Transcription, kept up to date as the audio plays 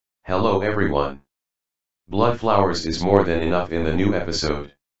Hello everyone. Blood flowers is more than enough in the new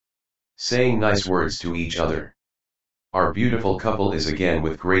episode. Saying nice words to each other. Our beautiful couple is again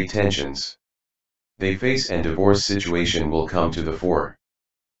with great tensions. They face and divorce situation will come to the fore.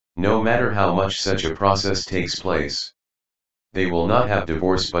 No matter how much such a process takes place. They will not have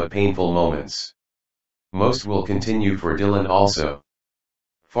divorce but painful moments. Most will continue for Dylan also.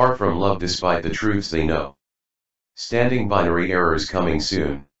 Far from love despite the truths they know. Standing binary errors coming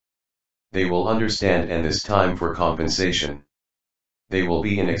soon. They will understand and this time for compensation. They will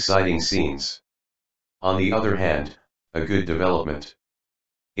be in exciting scenes. On the other hand, a good development.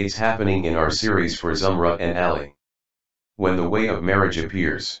 It's happening in our series for Zumra and Ali. When the way of marriage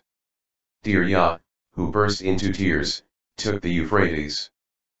appears. Derya, who burst into tears, took the Euphrates.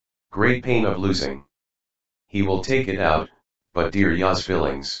 Great pain of losing. He will take it out, but Derya's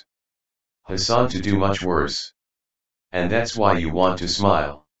feelings. Hassan to do much worse. And that's why you want to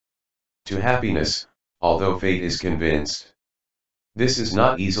smile. To happiness, although fate is convinced. This is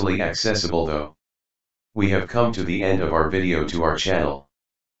not easily accessible though. We have come to the end of our video to our channel.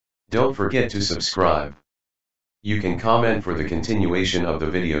 Don't forget to subscribe. You can comment for the continuation of the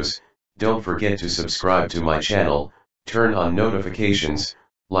videos, don't forget to subscribe to my channel, turn on notifications,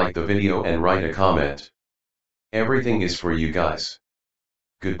 like the video and write a comment. Everything is for you guys.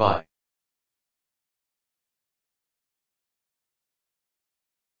 Goodbye.